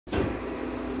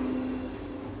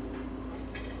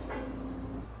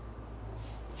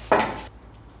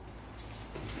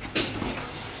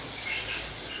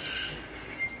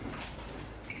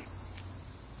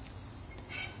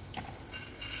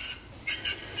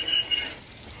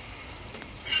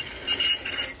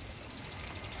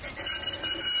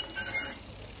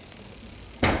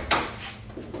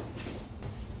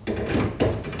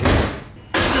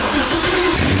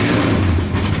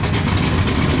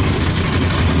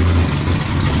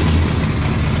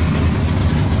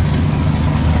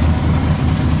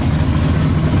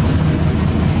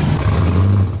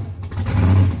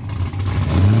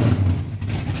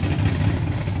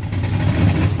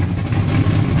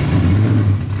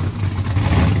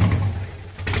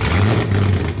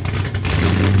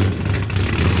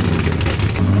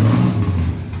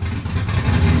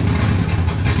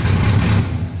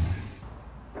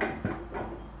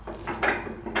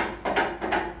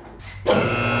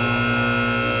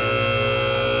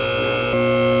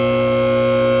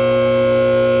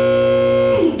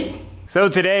So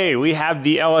today we have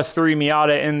the LS3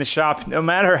 Miata in the shop. No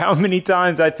matter how many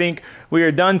times I think we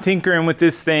are done tinkering with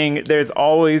this thing, there's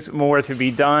always more to be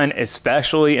done,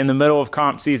 especially in the middle of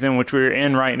comp season, which we're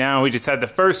in right now. We just had the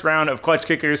first round of Clutch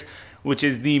Kickers, which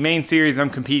is the main series I'm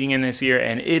competing in this year,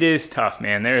 and it is tough,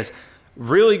 man. There's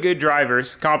really good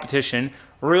drivers, competition,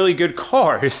 really good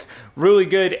cars, really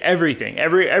good everything.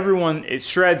 Everyone, it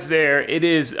shreds there. It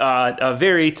is a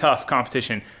very tough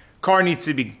competition. Car needs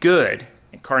to be good.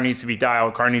 Car needs to be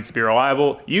dialed, car needs to be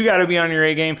reliable. You gotta be on your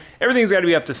A game. Everything's gotta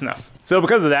be up to snuff. So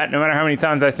because of that, no matter how many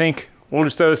times I think we'll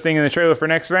just throw this thing in the trailer for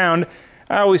next round,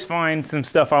 I always find some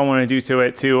stuff I want to do to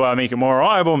it to make it more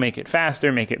reliable, make it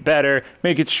faster, make it better,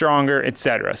 make it stronger,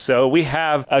 etc. So we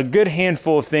have a good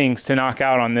handful of things to knock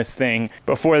out on this thing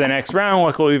before the next round.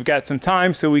 Luckily, we've got some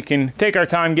time so we can take our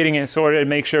time getting it sorted,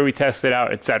 make sure we test it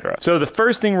out, etc. So the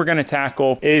first thing we're going to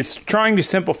tackle is trying to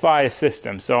simplify a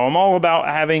system. So I'm all about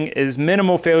having as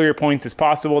minimal failure points as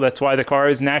possible. That's why the car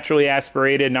is naturally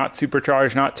aspirated, not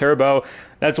supercharged, not turbo.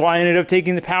 That's why I ended up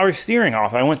taking the power steering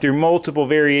off. I went through multiple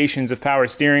variations of power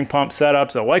steering pump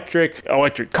setups,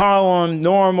 electric column,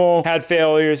 normal, had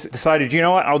failures, decided, you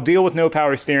know what, I'll deal with no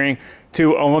power steering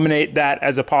to eliminate that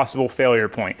as a possible failure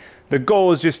point. The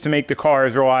goal is just to make the car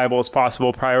as reliable as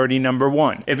possible, priority number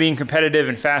one. It being competitive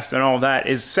and fast and all that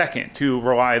is second to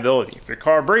reliability. If your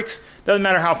car breaks, doesn't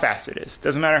matter how fast it is.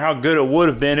 Doesn't matter how good it would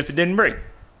have been if it didn't break.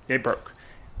 It broke.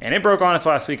 And it broke on us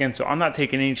last weekend, so I'm not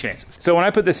taking any chances. So when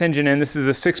I put this engine in, this is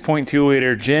a 6.2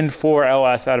 liter Gen 4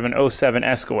 LS out of an 07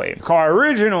 Escalade. The car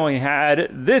originally had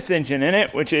this engine in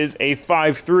it, which is a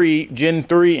 5.3 Gen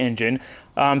 3 engine.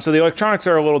 So the electronics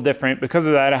are a little different. Because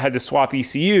of that, I had to swap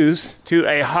ECUs to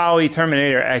a Holley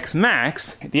Terminator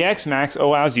X-Max. The X-Max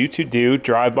allows you to do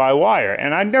drive-by-wire,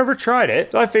 and I'd never tried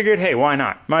it, so I figured, hey, why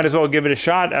not? Might as well give it a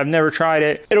shot. I've never tried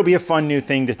it. It'll be a fun new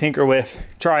thing to tinker with,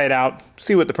 try it out,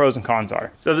 see what the pros and cons are.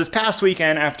 So this past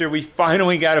weekend, after we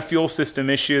finally got a fuel system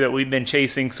issue that we've been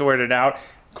chasing sorted out,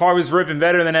 car was ripping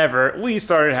better than ever, we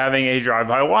started having a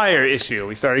drive-by-wire issue.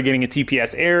 We started getting a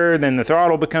TPS error, then the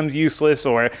throttle becomes useless,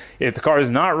 or if the car is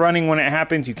not running when it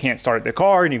happens, you can't start the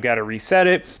car and you've got to reset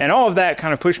it. And all of that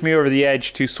kind of pushed me over the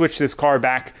edge to switch this car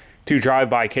back to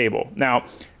drive-by cable. Now,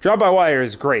 drive-by-wire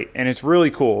is great and it's really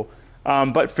cool.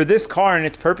 But for this car and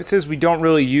its purposes, we don't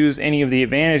really use any of the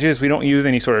advantages. We don't use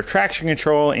any sort of traction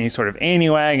control, any sort of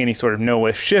anti-lag, any sort of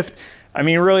no-lift shift. I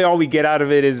mean, really all we get out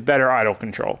of it is better idle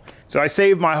control. So I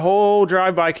saved my whole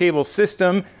drive-by cable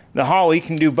system. The Holley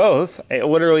can do both. It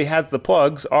literally has the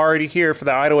plugs already here for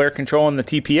the idle air control and the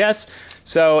TPS.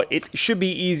 So it should be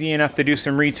easy enough to do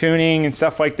some retuning and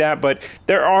stuff like that. But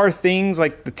there are things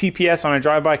like the TPS on a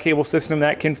drive-by cable system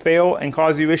that can fail and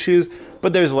cause you issues,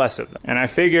 but there's less of them. And I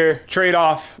figure trade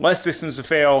off less systems to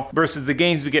fail versus the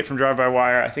gains we get from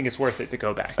drive-by-wire, I think it's worth it to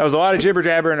go back. That was a lot of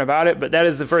jibber-jabbering about it, but that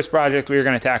is the first project we are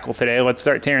going to tackle today. Let's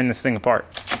start tearing this thing apart.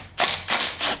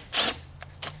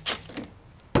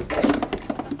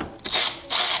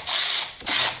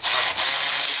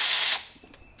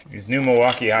 These new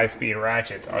Milwaukee high-speed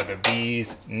ratchets are the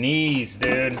bee's knees,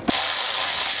 dude.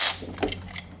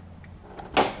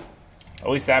 At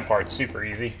least that part's super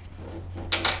easy.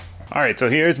 All right, so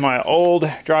here's my old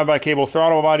drive-by cable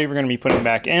throttle body we're gonna be putting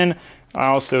back in. I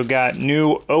also got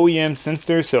new OEM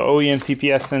sensors, so OEM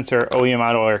TPS sensor, OEM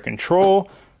idle air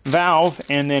control valve,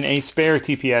 and then a spare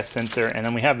TPS sensor, and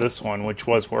then we have this one, which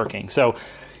was working. So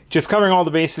just covering all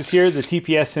the bases here, the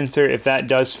TPS sensor, if that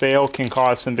does fail, can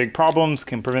cause some big problems,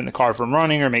 can prevent the car from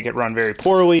running or make it run very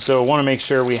poorly. So I want to make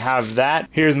sure we have that.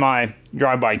 Here's my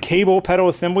drive-by cable pedal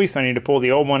assembly, so I need to pull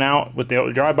the old one out with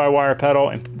the drive-by-wire pedal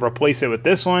and replace it with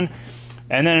this one.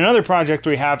 And then another project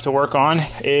we have to work on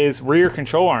is rear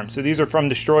control arms. So these are from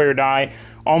Destroy or Die.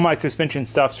 All my suspension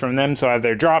stuff's from them, so I have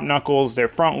their drop knuckles, their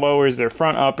front lowers, their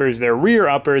front uppers, their rear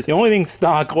uppers. The only thing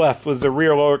stock left was the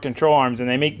rear lower control arms, and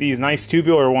they make these nice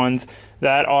tubular ones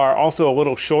that are also a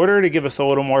little shorter to give us a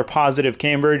little more positive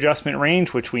camber adjustment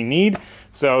range, which we need.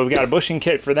 So we've got a bushing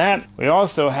kit for that. We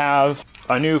also have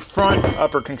a new front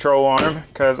upper control arm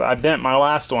because I bent my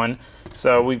last one.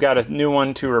 So we've got a new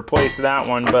one to replace that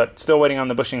one, but still waiting on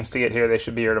the bushings to get here. They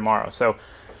should be here tomorrow. So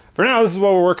for now, this is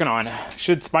what we're working on.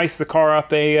 Should spice the car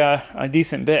up a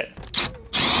decent bit.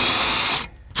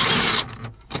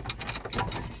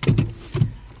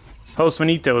 Host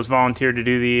Juanito has volunteered to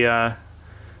do the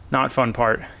not fun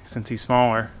part since he's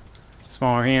smaller.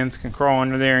 Smaller hands can crawl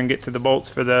under there and get to the bolts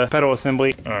for the pedal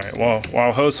assembly. All right, well,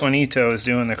 while Host Juanito is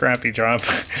doing the crappy job,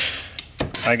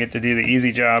 I get to do the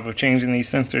easy job of changing these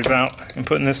sensors out and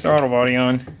putting this throttle body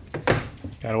on.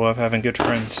 Gotta love having good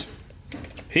friends.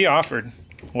 He offered.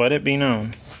 Let it be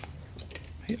known.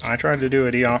 I tried to do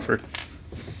it, he offered.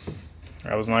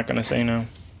 I was not gonna say no.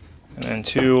 And then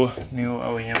 2 new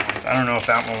OEM ones. I don't know if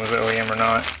that one was OEM or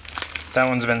not. That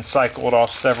one's been cycled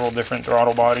off several different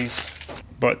throttle bodies.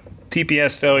 But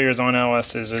TPS failures on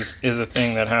LS's is a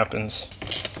thing that happens.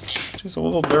 Just a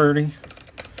little dirty.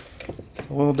 It's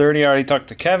a little dirty. I already talked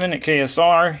to Kevin at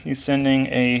KSR. He's sending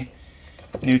a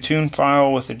new tune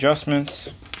file with adjustments.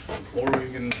 Or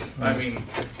we can, I mean...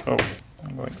 Oh,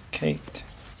 I'm going caked.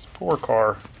 It's a poor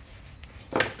car.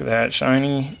 Look at that,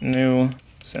 shiny new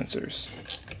sensors.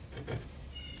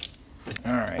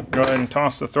 Alright, go ahead and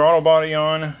toss the throttle body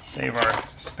on. Save our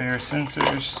spare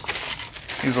sensors.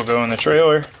 These will go in the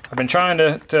trailer. I've been trying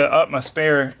to up my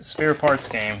spare parts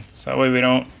game, so that way we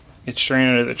don't get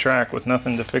stranded at the track with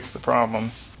nothing to fix the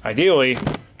problem. Ideally,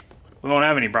 we won't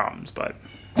have any problems, but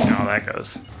you know how that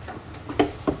goes.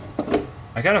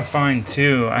 I gotta find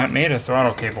too, I made a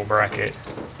throttle cable bracket,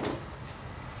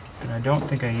 and I don't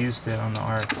think I used it on the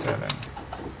RX-7.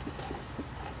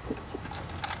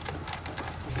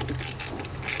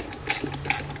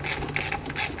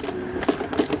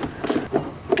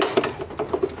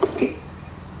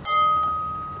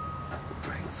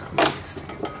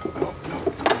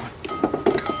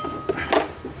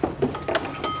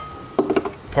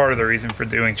 Part of the reason for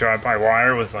doing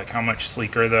drive-by-wire was like how much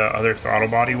sleeker the other throttle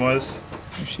body was.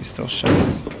 If she still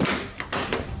shuts.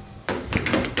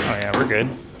 Oh yeah, we're good.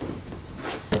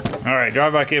 Alright,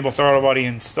 drive-by cable throttle body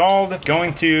installed.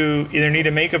 Going to either need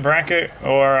to make a bracket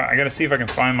or I gotta see if I can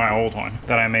find my old one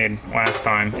that I made last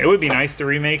time. It would be nice to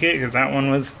remake it because that one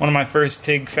was one of my first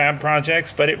TIG fab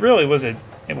projects, but it really was it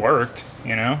worked,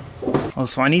 you know? Well,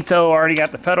 Swanito already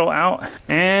got the pedal out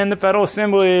and the pedal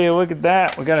assembly. Look at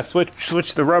that. We got to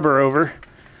switch the rubber over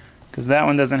because that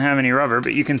one doesn't have any rubber,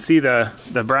 but you can see the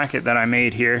bracket that I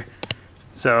made here.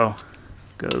 So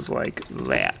goes like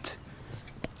that.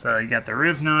 So you got the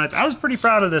riv nuts. I was pretty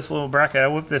proud of this little bracket. I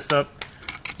whipped this up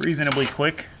reasonably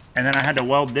quick, and then I had to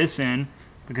weld this in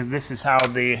because this is how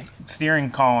the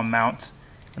steering column mounts.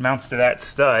 It mounts to that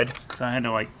stud. So I had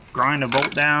to like grind a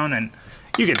bolt down, and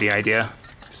you get the idea.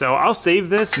 So I'll save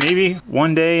this. Maybe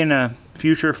one day in a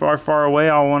future far, far away,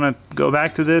 I'll want to go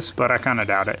back to this, but I kind of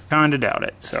doubt it. Kind of doubt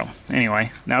it. So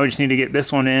anyway, now we just need to get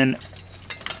this one in.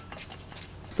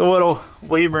 It's a little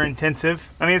labor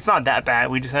intensive. I mean, it's not that bad.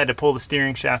 We just had to pull the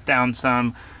steering shaft down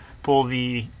some, pull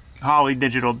the Holley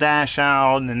digital dash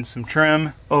out, and then some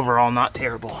trim. Overall, not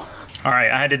terrible. All right,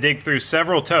 I had to dig through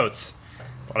several totes,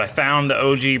 but I found the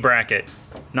OG bracket.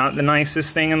 Not the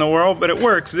nicest thing in the world, but it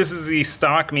works. This is the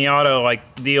stock Miata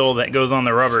like deal that goes on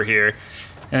the rubber here.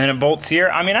 And then it bolts here.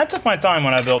 I mean, I took my time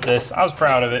when I built this. I was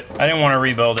proud of it. I didn't want to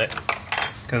rebuild it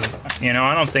because, you know,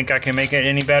 I don't think I can make it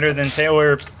any better than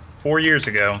Taylor 4 years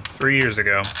ago, 3 years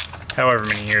ago, however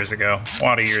many years ago, a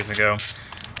lot of years ago.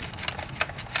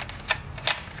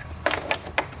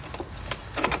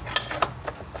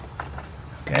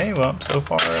 Okay, well, so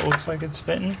far it looks like it's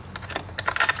fitting.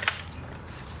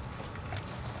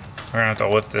 We're gonna have to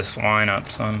lift this line up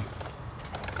some.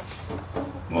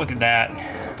 Look at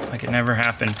that, like it never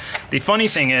happened. The funny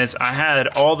thing is, I had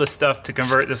all the stuff to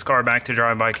convert this car back to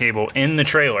drive-by cable in the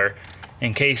trailer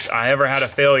in case I ever had a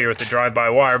failure with the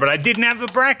drive-by-wire, but I didn't have the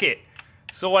bracket.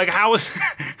 So like, how was,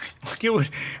 like it would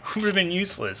have been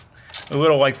useless. We would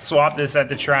have like swapped this at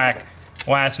the track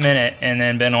last minute and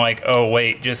then been like, oh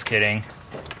wait, just kidding.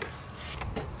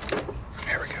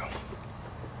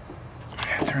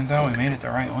 Turns out we made it the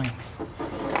right length.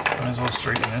 Might as well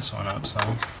straighten this one up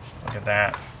some. Look at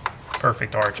that.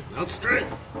 Perfect arch. Now it's straight.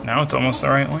 Now it's almost the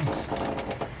right length.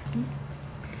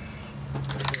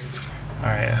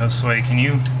 Alright, Josue, can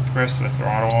you press the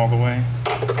throttle all the way?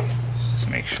 Just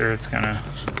make sure it's gonna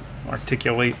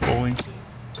articulate fully.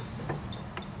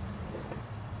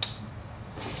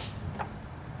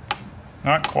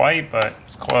 Not quite, but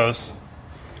it's close.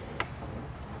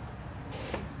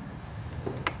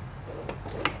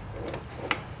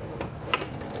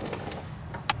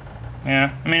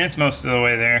 Yeah, I mean, it's most of the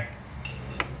way there.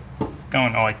 It's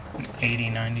going to like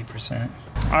 80–90%.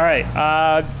 All right,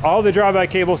 all the drive-by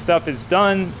cable stuff is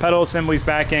done. Pedal assembly's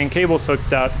back in, cable's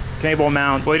hooked up, cable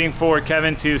mount. Waiting for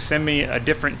Kevin to send me a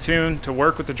different tune to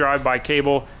work with the drive-by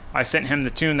cable. I sent him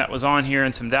the tune that was on here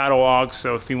and some data logs,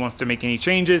 so if he wants to make any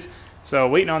changes. So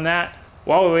waiting on that.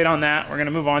 While we wait on that, we're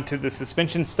gonna move on to the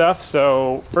suspension stuff.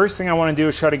 So first thing I wanna do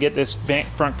is try to get this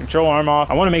front control arm off.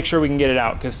 I wanna make sure we can get it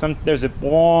out because there's a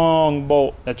long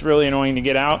bolt that's really annoying to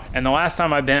get out. And the last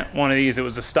time I bent one of these, it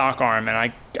was a stock arm and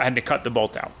I had to cut the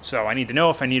bolt out. So I need to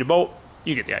know if I need a bolt.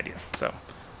 You get the idea. So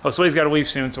Josue's gotta leave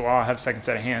soon, so I'll have a second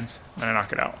set of hands when I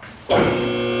knock it out.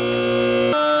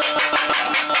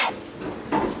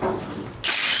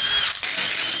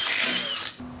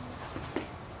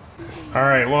 All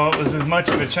right, well, it was as much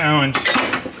of a challenge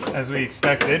as we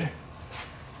expected,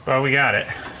 but we got it.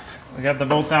 We got the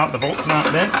bolt out. The bolt's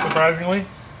not bent, surprisingly,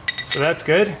 so that's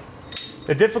good.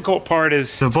 The difficult part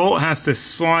is the bolt has to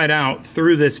slide out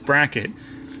through this bracket,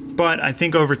 but I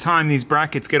think over time these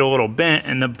brackets get a little bent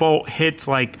and the bolt hits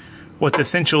like what's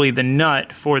essentially the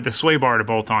nut for the sway bar to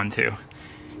bolt onto.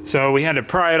 So we had to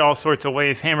pry it all sorts of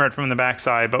ways, hammer it from the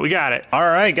backside, but we got it. All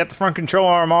right, got the front control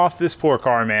arm off. This poor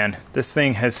car, man. This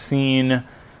thing has seen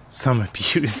some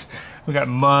abuse. We got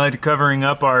mud covering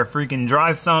up our freaking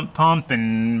dry sump pump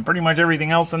and pretty much everything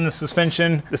else in the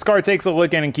suspension. This car takes a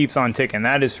licking and keeps on ticking,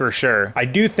 that is for sure. I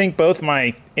do think both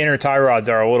my inner tie rods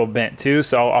are a little bent too,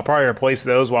 so I'll probably replace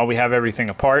those while we have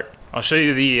everything apart. I'll show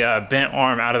you the bent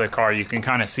arm out of the car. You can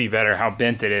kind of see better how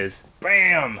bent it is.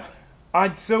 Bam!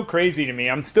 It's so crazy to me.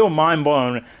 I'm still mind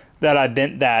blown that I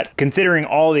bent that, considering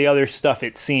all the other stuff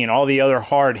it's seen, all the other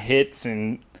hard hits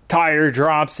and tire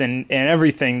drops and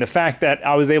everything. The fact that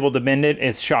I was able to bend it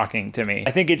is shocking to me.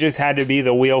 I think it just had to be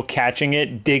the wheel catching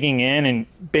it, digging in, and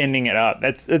bending it up.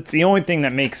 That's the only thing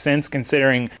that makes sense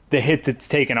considering the hits it's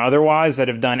taken otherwise that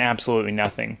have done absolutely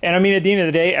nothing. And I mean, at the end of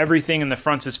the day, everything in the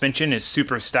front suspension is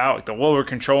super stout. Like the lower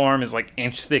control arm is like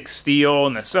inch-thick steel,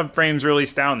 and the subframe's really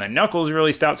stout, and the knuckles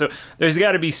really stout. So there's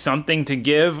got to be something to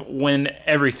give when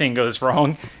everything goes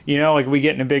wrong. You know, like we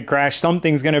get in a big crash,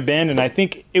 something's going to bend, and I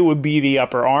think it would be the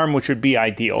upper arm, which would be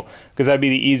ideal because that'd be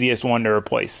the easiest one to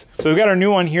replace. So we've got our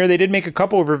new one here. They did make a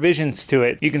couple of revisions to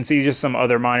it. You can see just some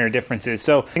other minor differences.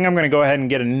 So I think I'm going to go ahead and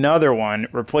get another one,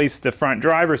 replace the front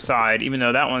driver's side, even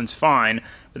though that one's fine.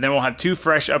 But then we'll have two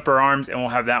fresh upper arms and we'll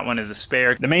have that one as a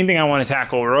spare. The main thing I want to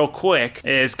tackle real quick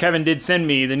is Kevin did send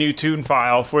me the new tune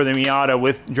file for the Miata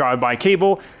with drive-by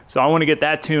cable. So I want to get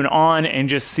that tune on and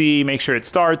just see, make sure it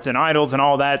starts and idles and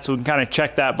all that, so we can kind of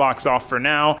check that box off for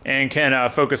now and can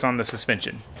focus on the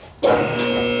suspension.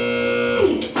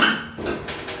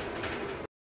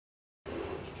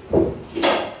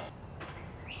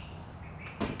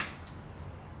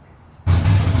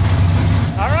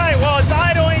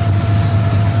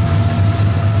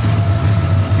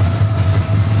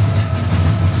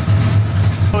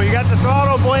 You got the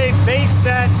throttle blade base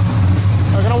set.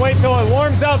 We're gonna wait till it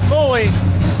warms up fully.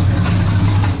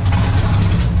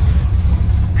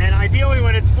 And ideally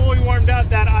when it's fully warmed up,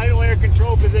 that idle air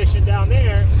control position down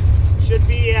there should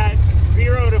be at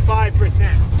 0 to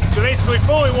 5%. So basically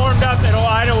fully warmed up, it'll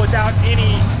idle without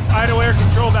any idle air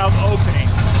control valve opening.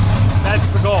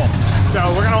 That's the goal. So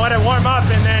we're gonna let it warm up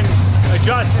and then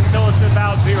adjust until it's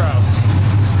about 0.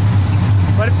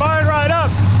 But it fired right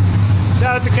up.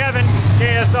 Shout out to Kevin,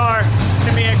 KSR.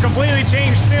 Gave me a completely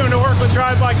changed tune to work with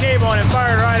drive-by cable and it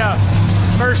fired right up.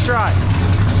 First try.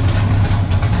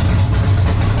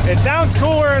 It sounds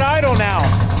cooler at idle now.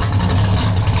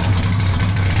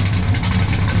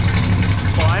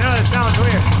 Well, I know that sounds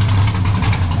weird.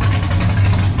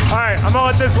 All right, I'm gonna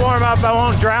let this warm up. I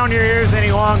won't drown your ears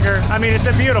any longer. I mean, it's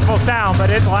a beautiful sound,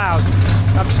 but it's loud.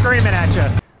 I'm screaming at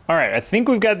you. All right, I think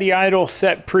we've got the idle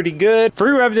set pretty good.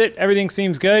 Free revved it, everything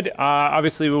seems good.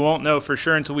 Obviously, we won't know for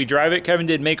sure until we drive it. Kevin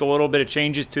did make a little bit of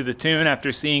changes to the tune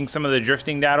after seeing some of the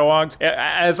drifting data logs.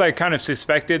 As I kind of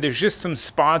suspected, there's just some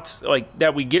spots like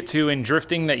that we get to in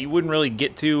drifting that you wouldn't really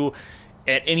get to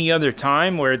at any other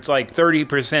time, where it's like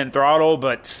 30% throttle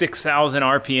but 6,000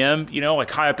 RPM, you know,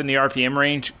 like high up in the RPM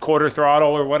range, quarter throttle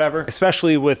or whatever,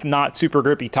 especially with not super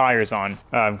grippy tires on,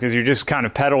 because you're just kind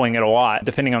of pedaling it a lot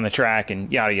depending on the track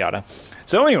and yada yada.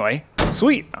 So anyway,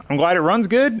 sweet. I'm glad it runs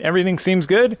good. Everything seems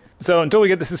good. So until we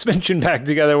get the suspension back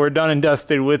together, we're done and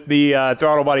dusted with the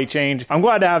throttle body change. I'm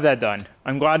glad to have that done.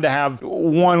 I'm glad to have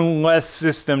one less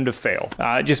system to fail.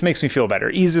 It just makes me feel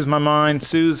better. Eases my mind,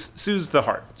 soothes the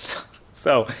heart.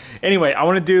 So anyway, I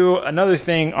want to do another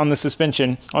thing on the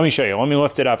suspension. Let me show you. Let me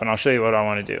lift it up and I'll show you what I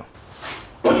want to do.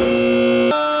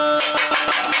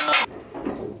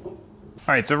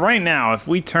 All right, so right now, if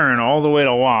we turn all the way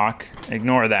to lock,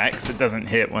 ignore that because it doesn't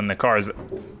hit when the car's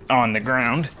on the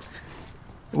ground.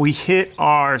 We hit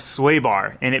our sway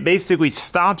bar and it basically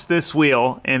stops this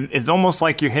wheel and it's almost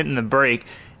like you're hitting the brake.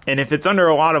 And if it's under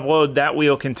a lot of load, that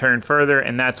wheel can turn further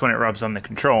and that's when it rubs on the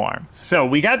control arm. So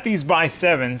we got these by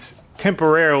 7s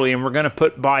temporarily and we're gonna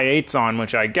put by 8s on,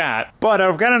 which I got, but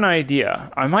I've got an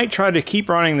idea. I might try to keep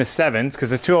running the 7s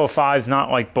because the 205's not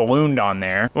like ballooned on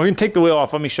there. We're gonna take the wheel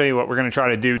off. Let me show you what we're gonna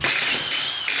try to do.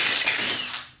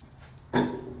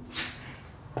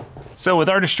 So with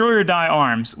our destroyer die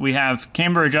arms, we have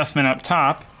camber adjustment up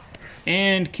top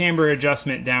and camber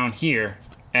adjustment down here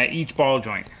at each ball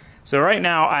joint. So right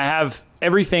now I have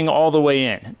everything all the way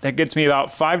in. That gets me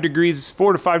about 5 degrees,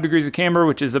 4 to 5 degrees of camber,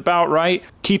 which is about right.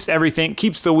 Keeps everything,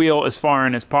 keeps the wheel as far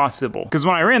in as possible. Because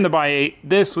when I ran the by 8,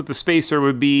 this with the spacer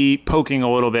would be poking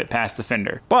a little bit past the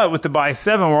fender. But with the by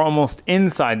 7, we're almost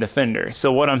inside the fender.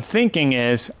 So what I'm thinking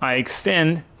is I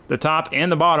extend the top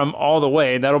and the bottom all the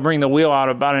way. That'll bring the wheel out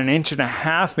about 1.5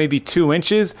 inches, maybe 2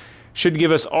 inches. Should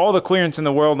give us all the clearance in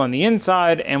the world on the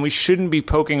inside, and we shouldn't be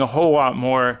poking a whole lot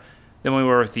more than we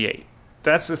were with the 8.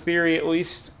 That's the theory, at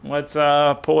least. Let's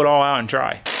pull it all out and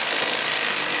try.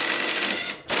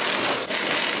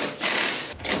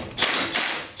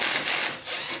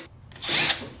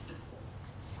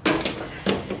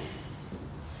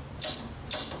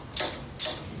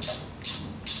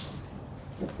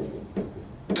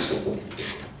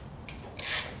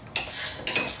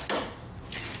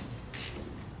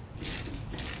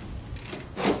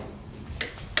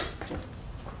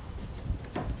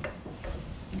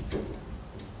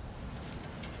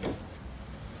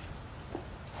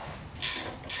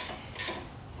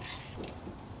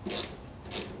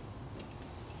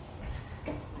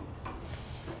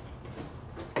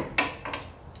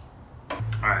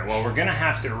 Alright, well, we're going to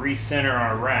have to recenter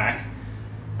our rack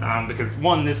because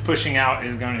 1, this pushing out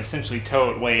is going to essentially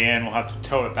tow it way in. We'll have to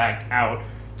tow it back out.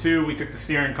 2, we took the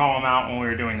steering column out when we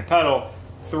were doing the pedal.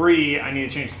 3, I need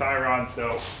to change the tie rod,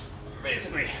 so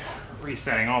basically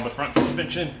resetting all the front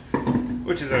suspension,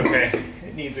 which is okay.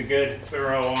 It needs a good,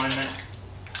 thorough alignment.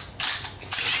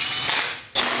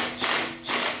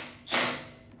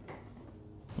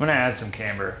 I'm going to add some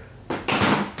camber.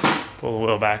 Pull the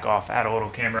wheel back off, add a little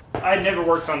camber. I'd never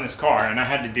worked on this car and I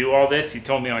had to do all this. He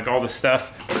told me like all the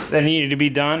stuff that needed to be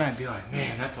done. I'd be like,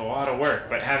 man, that's a lot of work.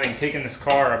 But having taken this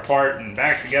car apart and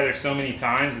back together so many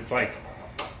times, it's like,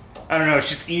 I don't know, it's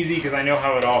just easy because I know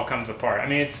how it all comes apart. I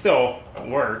mean, it's still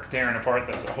work tearing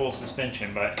apart the whole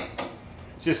suspension, but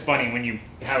it's just funny when you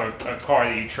have a car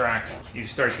that you track, you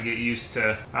start to get used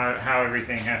to how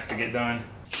everything has to get done.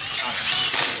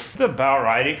 It's about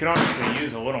right. It could honestly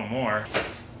use a little more.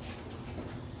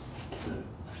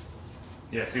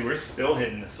 Yeah, see, we're still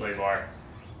hitting the sway bar.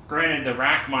 Granted, the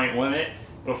rack might limit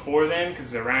before then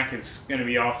because the rack is going to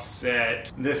be offset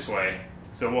this way.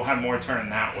 So we'll have more turn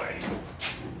that way.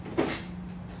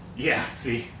 Yeah,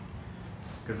 see?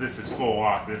 Because this is full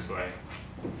lock this way.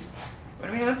 But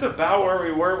I mean, that's about where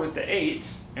we were with the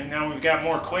 8s. And now we've got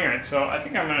more clearance. So I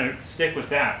think I'm going to stick with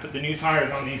that. Put the new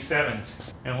tires on these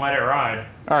 7s and let it ride.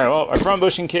 Alright, well, our front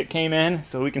bushing kit came in,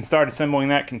 so we can start assembling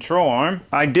that control arm.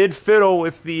 I did fiddle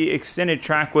with the extended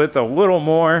track width a little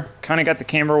more. Kind of got the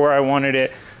camber where I wanted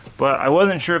it. But I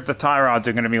wasn't sure if the tie rods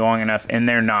are going to be long enough, and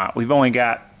they're not. We've only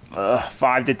got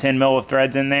 5 to 10 mil of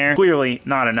threads in there. Clearly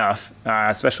not enough,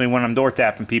 especially when I'm door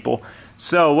tapping people.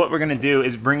 So what we're gonna do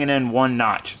is bring it in 1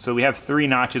 notch. So we have 3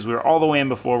 notches. We were all the way in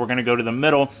before. We're gonna go to the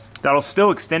middle. That'll still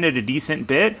extend it a decent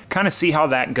bit. Kind of see how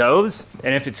that goes.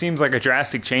 And if it seems like a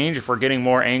drastic change, if we're getting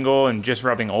more angle and just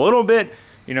rubbing a little bit,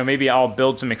 you know, maybe I'll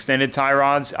build some extended tie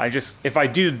rods. If I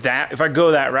do that, if I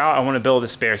go that route, I want to build a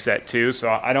spare set too. So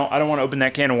I don't want to open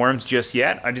that can of worms just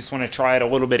yet. I just want to try it a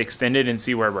little bit extended and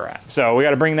see where we're at. So we got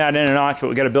to bring that in a notch,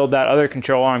 but we got to build that other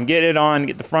control arm, get it on,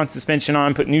 get the front suspension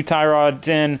on, put new tie rods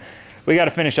in. We got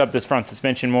to finish up this front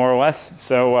suspension more or less.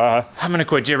 So I'm going to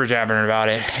quit jibber-jabbering about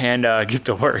it and get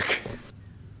to work.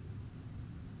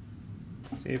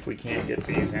 See if we can't get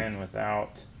these in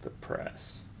without the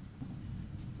press.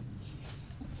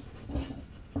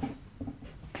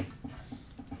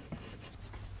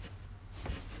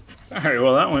 Alright,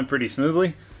 well that went pretty smoothly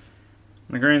in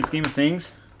the grand scheme of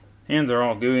things. Hands are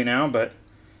all gooey now, but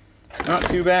not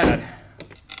too bad.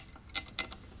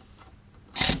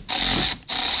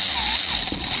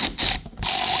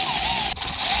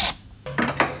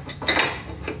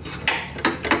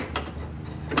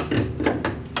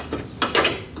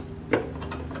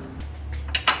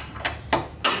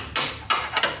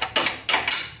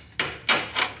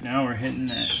 Now we're hitting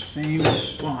that same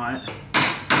spot.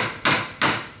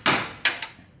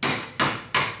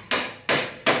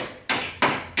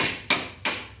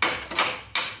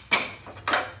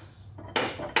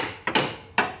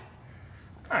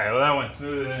 Alright, well that went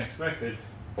smoother than expected.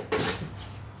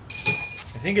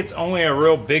 I think it's only a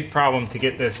real big problem to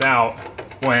get this out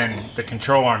when the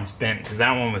control arm's bent, because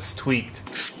that one was tweaked.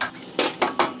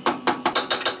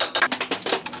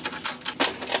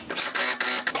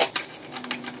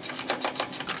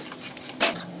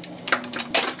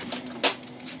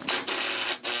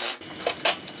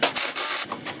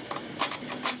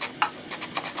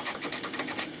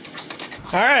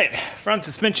 Alright, front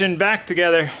suspension back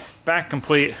together, back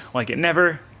complete, like it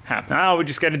never happen. Now we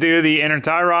just got to do the inner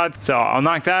tie rods. So I'll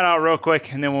knock that out real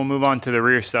quick and then we'll move on to the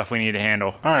rear stuff we need to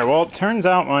handle. All right, well, it turns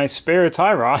out my spare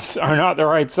tie rods are not the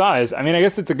right size. I mean, I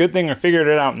guess it's a good thing I figured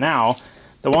it out now.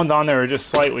 The ones on there are just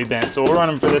slightly bent. So we'll run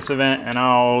them for this event and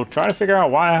I'll try to figure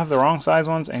out why I have the wrong size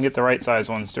ones and get the right size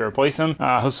ones to replace them.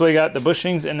 Josue got the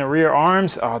bushings in the rear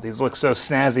arms. Oh, these look so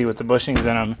snazzy with the bushings in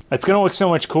them. It's gonna look so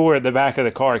much cooler at the back of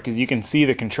the car because you can see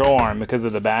the control arm because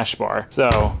of the bash bar.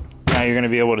 So now you're gonna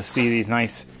be able to see these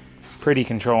nice, pretty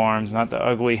control arms, not the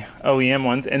ugly OEM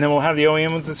ones. And then we'll have the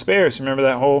OEM ones as spares. Remember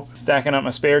that whole stacking up my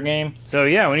spare game? So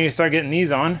yeah, we need to start getting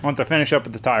these on once I finish up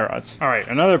with the tie rods. All right,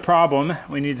 another problem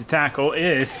we need to tackle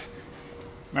is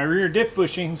my rear diff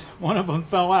bushings. One of them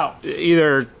fell out.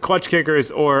 Either clutch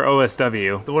kickers or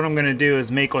OSW. So what I'm gonna do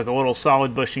is make like a little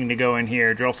solid bushing to go in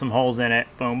here, drill some holes in it,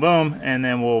 boom, boom, and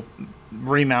then we'll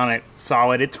remount it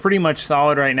solid. It's pretty much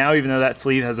solid right now, even though that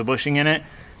sleeve has a bushing in it,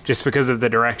 just because of the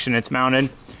direction it's mounted.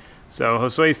 So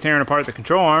Josue's tearing apart the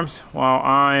control arms while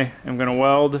I am gonna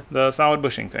weld the solid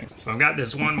bushing thing. So I've got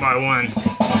this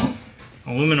 1x1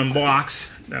 aluminum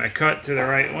blocks that I cut to the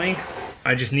right length.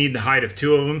 I just need the height of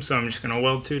 2 of them, so I'm just gonna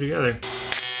weld 2 together.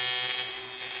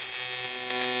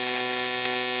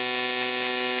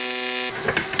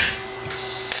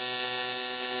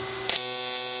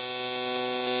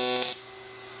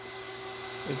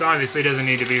 It obviously doesn't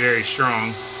need to be very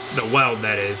strong, the weld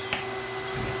that is.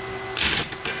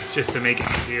 Just to make it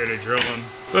easier to drill them.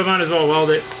 But I might as well weld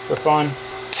it for fun.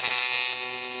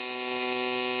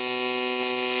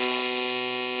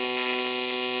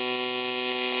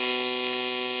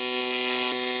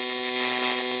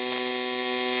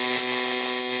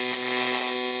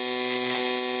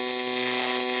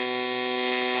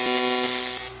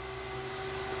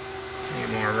 Need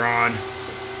more rod.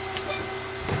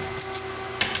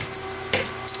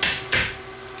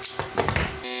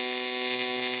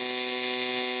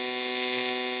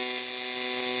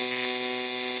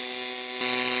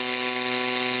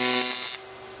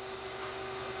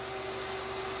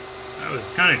 It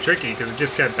was kind of tricky because it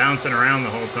just kept bouncing around the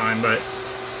whole time, but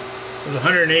it was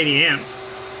 180 amps.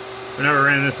 I never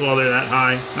ran this welder that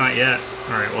high, not yet.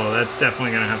 All right, well, that's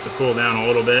definitely gonna have to cool down a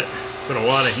little bit. Put a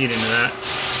lot of heat into that.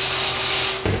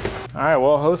 All right,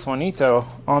 well, Host Juanito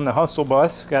on the Hustle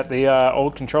bus, got the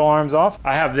old control arms off.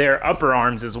 I have their upper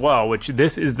arms as well, which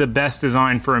this is the best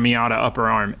design for a Miata upper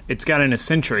arm. It's got an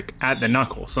eccentric at the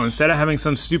knuckle. So instead of having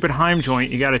some stupid Heim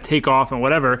joint you gotta take off and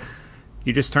whatever,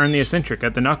 you just turn the eccentric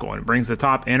at the knuckle and it brings the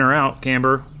top in or out,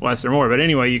 camber, less or more. But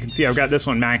anyway, you can see I've got this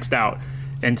one maxed out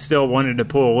and still wanted to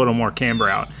pull a little more camber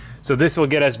out. So this will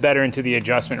get us better into the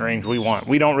adjustment range we want.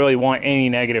 We don't really want any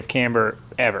negative camber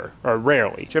ever, or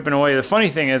rarely. Chipping away. The funny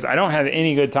thing is I don't have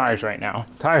any good tires right now.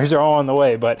 Tires are all on the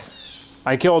way, but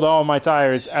I killed all of my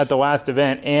tires at the last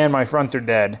event and my fronts are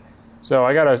dead. So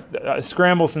I gotta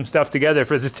scramble some stuff together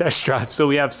for the test drive so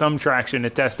we have some traction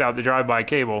to test out the drive-by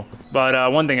cable.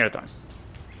 But one thing at a time.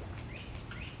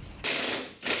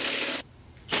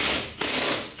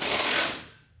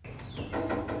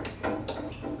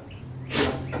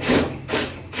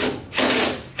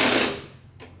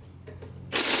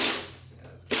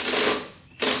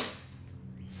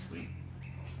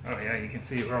 Oh yeah, you can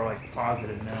see we're like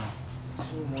positive now.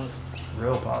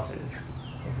 Real positive.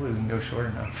 Hopefully we can go short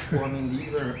enough. Well, I mean,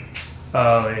 these are.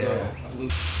 Oh yeah.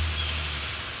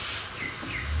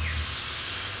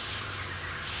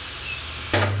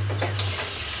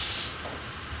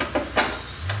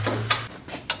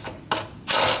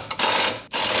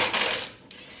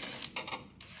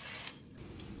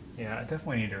 Yeah, I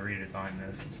definitely need to redesign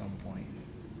this at some point.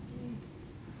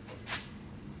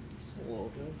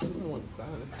 Well, that doesn't look bad.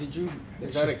 Did you?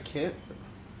 Is that a kit?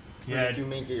 Yeah. Or did you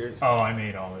make it yours? Oh, I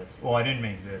made all this. Well, I didn't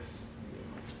make this.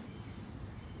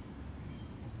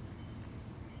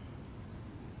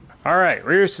 All right,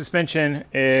 rear suspension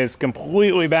is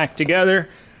completely back together.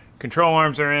 Control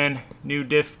arms are in. New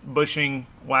diff bushing,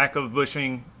 lack of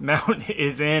bushing mount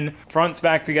is in. Front's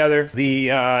back together. The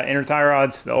inner tie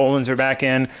rods, the old ones are back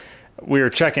in.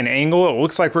 We're checking angle. It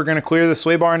looks like we're gonna clear the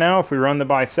sway bar now if we run the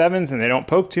by-7s and they don't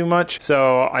poke too much.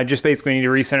 So I just basically need to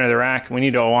recenter the rack. We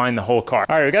need to align the whole car.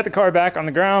 All right, we got the car back on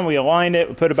the ground. We aligned it.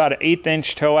 We put about an 1/8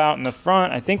 inch toe out in the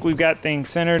front. I think we've got things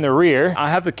centered in the rear.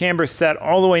 I have the camber set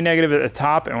all the way negative at the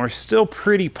top and we're still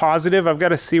pretty positive. I've got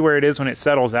to see where it is when it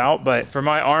settles out. But for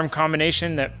my arm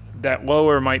combination, that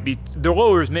lower might be, the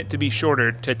lower is meant to be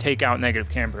shorter to take out negative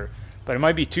camber. but it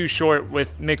might be too short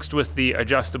with mixed with the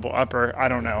adjustable upper. I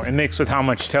don't know, and mixed with how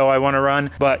much toe I want to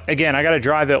run. But again, I got to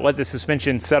drive it, let the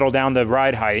suspension settle down to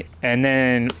ride height, and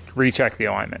then recheck the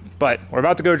alignment. But we're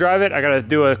about to go drive it. I got to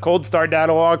do a cold start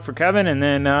data log for Kevin, and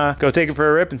then go take it for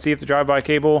a rip and see if the drive-by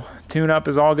cable tune-up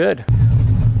is all good.